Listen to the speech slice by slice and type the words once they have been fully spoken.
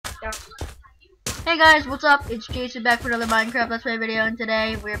Yeah. Hey guys, what's up? It's Jason back for another Minecraft Let's Play video, and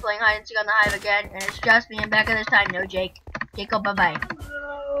today we're playing hide and seek on the hive again, and it's just me and Becca this time. No Jake. Jacob, bye bye.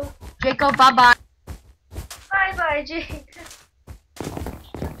 Hello. Jacob, bye bye. Bye bye, Jake.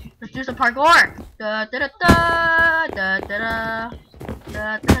 Let's do some parkour. Da da da da da da da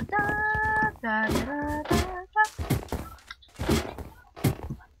da da da da da da.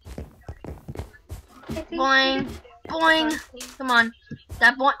 Boing, boing. Come on,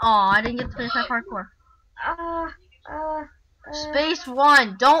 that boing. Aw, I didn't get to finish my parkour. Space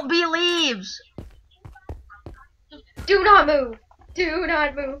 1. Don't be leaves. Do not move. Do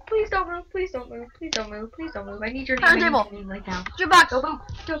not move. Please don't move. Please don't move. Please don't move. Please don't move. I need your name. Turntable. I need your name right now. Jukebox. Don't move.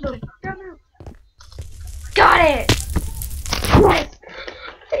 Don't move. Don't move. Got it. Yes.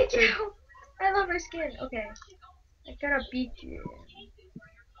 Thank you. I love my skin. Okay. I gotta beat you.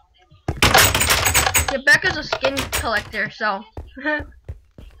 Yeah, Becca's a skin collector, so.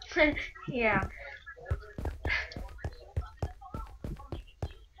 Yeah.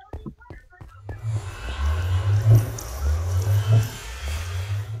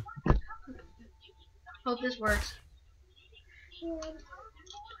 Hope this works.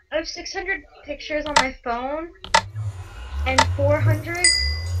 I have 600 pictures on my phone, and 400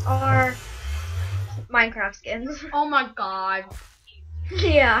 are Minecraft skins. Oh my god.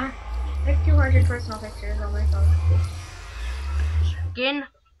 Yeah. I have 200 personal pictures on my phone. Skin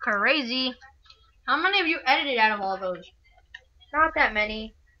crazy. How many have you edited out of all those? Not that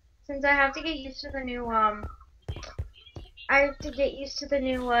many. Since I have to get used to the new,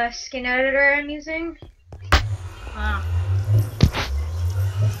 skin editor I'm using. Wow.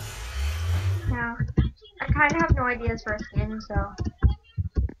 Yeah. I kind of have no ideas for a skin, so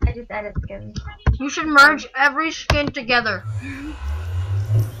I just edit skins. You should merge every skin together.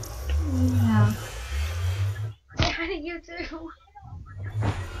 Yeah. How do you do?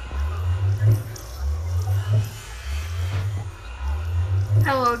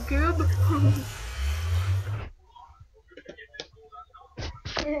 Hello, Cube.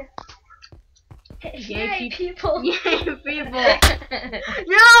 Yay, people! Yay, people!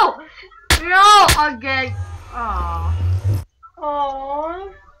 No! No! Okay. Aww.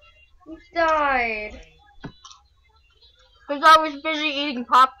 Aww. You died. Because I was busy eating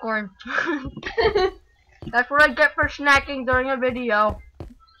popcorn. That's what I get for snacking during a video.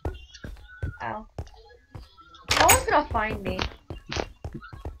 Ow. No one's gonna find me.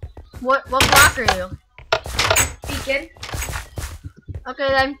 What block are you? Beacon. Okay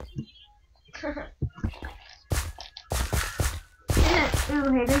then.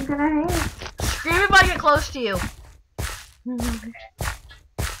 Ooh, haters gonna hate. Scream if I get close to you.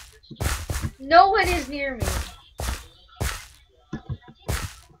 No one is near me.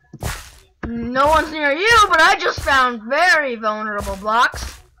 No one's near you, but I just found very vulnerable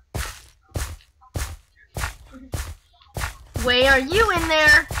blocks. Where are you in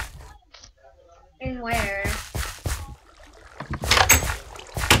there? In where?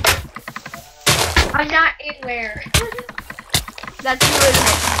 I'm not in where. That's you, isn't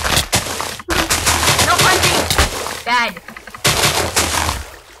it? No punching! Bad.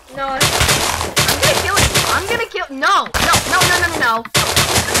 No, I'm gonna kill you. I'm gonna kill. No. No.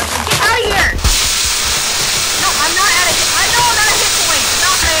 Get out of here! No, I'm not at a hit. I know I'm at a hit point.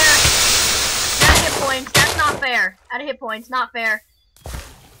 Not fair. Not hit points. That's not fair. At a hit points. Not fair.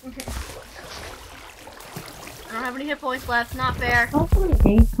 I don't have any hit points left. Not fair. hopefully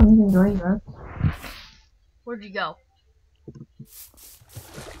Dave comes and joins us. Where'd you go?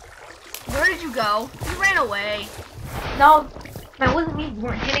 Where did you go? You ran away. No, that wasn't me. You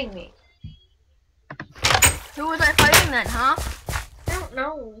weren't hitting me. Who was I fighting then, huh? I don't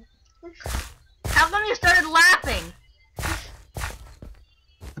know. How come you started laughing?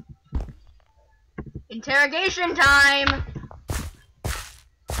 Interrogation time!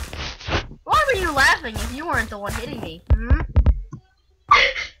 Why were you laughing if you weren't the one hitting me? Hmm?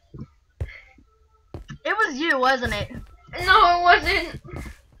 It was you, wasn't it? No, it wasn't.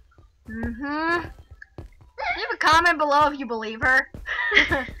 Mm-hmm. Leave a comment below if you believe her.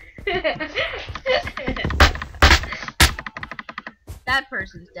 That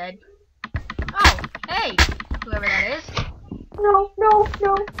person's dead. Oh, hey, whoever that is. No. Oh,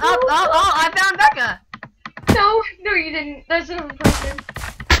 I found Becca. No, you didn't. That's another person.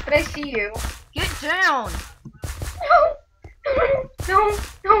 But I see you. Get down. No.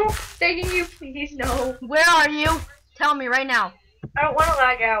 Begging you, please, no. Where are you? Tell me right now. I don't want to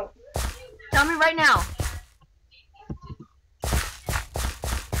lag out. Tell me right now.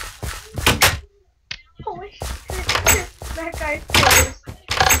 Holy shit. That guy's close.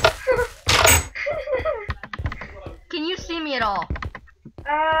 Can you see me at all?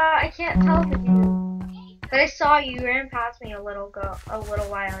 I can't tell if it's you. But I saw you ran past me a little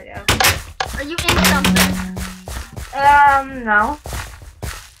while ago. Are you in something? No.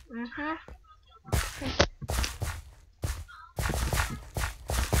 Mm-hmm.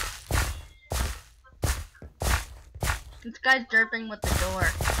 This guy's derping with the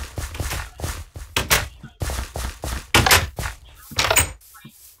door.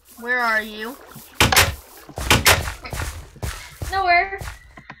 Where are you? Nowhere.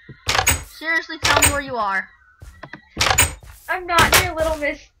 Seriously, tell me where you are. I'm not near Little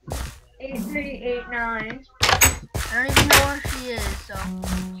Miss 8389. I don't even know where she is, so.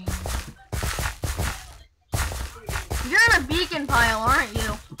 You're in a beacon pile, aren't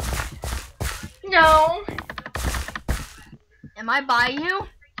you? No. Am I by you?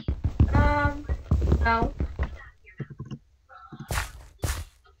 No.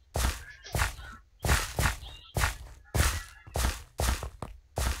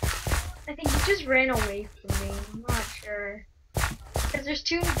 I think you just ran away from me. I'm not sure. Because there's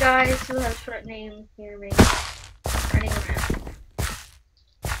two guys who have short names near me. Running around.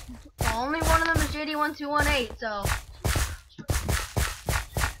 Well, only one of them is JD1218, so.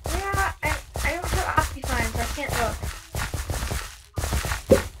 Yeah, I don't have Optifine, so I can't look.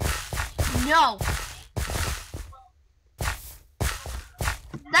 No!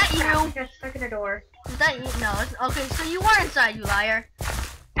 Is that you? I got stuck in a door. Is that you? No. Okay, so you were inside, you liar.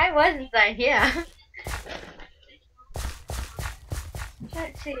 I was inside, yeah.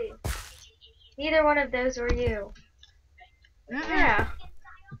 Let's see. Neither one of those were you. Mm-mm. Yeah.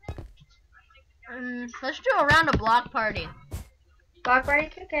 Let's do a round of block party. Block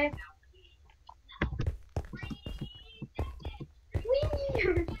party? Okay.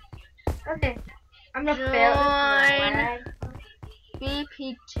 Whee! Okay. I'm gonna fail this.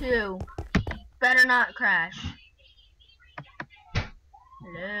 BP2. Better not crash.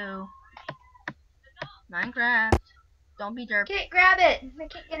 Hello. Minecraft. Don't be derp. Can't grab it. I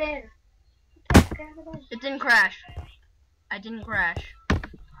can't get in. I can't grab it in. It didn't crash. I didn't crash.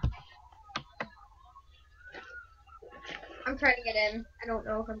 I'm trying to get in. I don't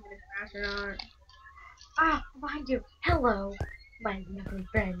know if I'm gonna crash or not. Ah, behind you. Hello, my lovely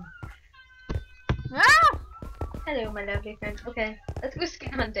friend. Ah! Hello, my lovely friend. Okay, let's go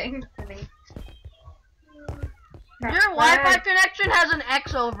skin hunting. Your Wi-Fi connection has an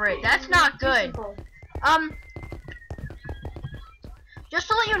X over it. That's not good. Just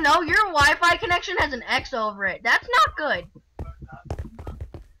to let you know, your Wi-Fi connection has an X over it. That's not good.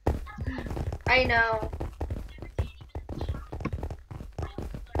 I know.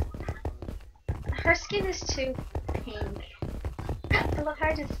 Her skin is too pink. I love how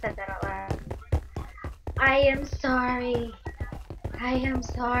I just said that out loud. I am sorry. I am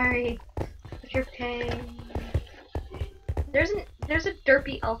sorry if you're paying. There's a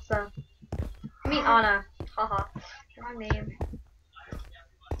derpy Elsa. I mean Anna. Haha. Wrong name.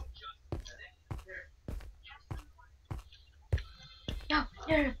 No,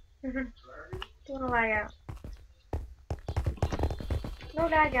 no, no. Don't lag out. No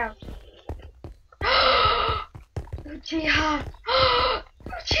lag out. Uchiha!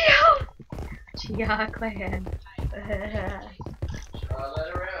 Uchiha! Uchiha clan. Let her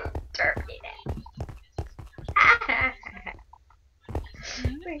out. Terminated.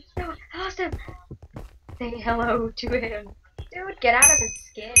 Wait, no, I lost him. Say hello to him. Dude, get out of his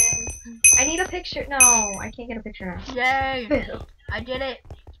skin. I need a picture. No, I can't get a picture now. Yay! I did it.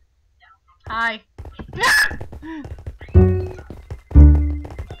 Hi.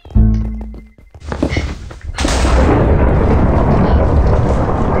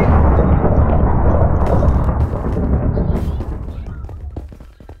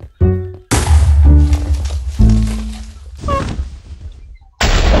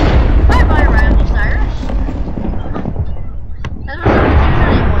 Bye-bye, Randy Cyrus. That's what the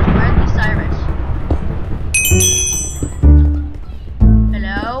username was, Randy Cyrus.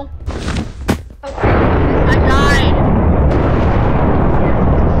 Hello? I died.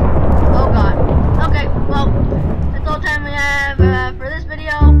 Oh god. Okay, well, that's all the time we have for this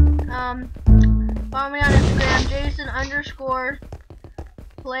video. Follow me on Instagram,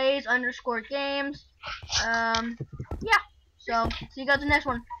 Jason_plays_games. Yeah. So, see you guys in the next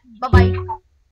one. Bye-bye.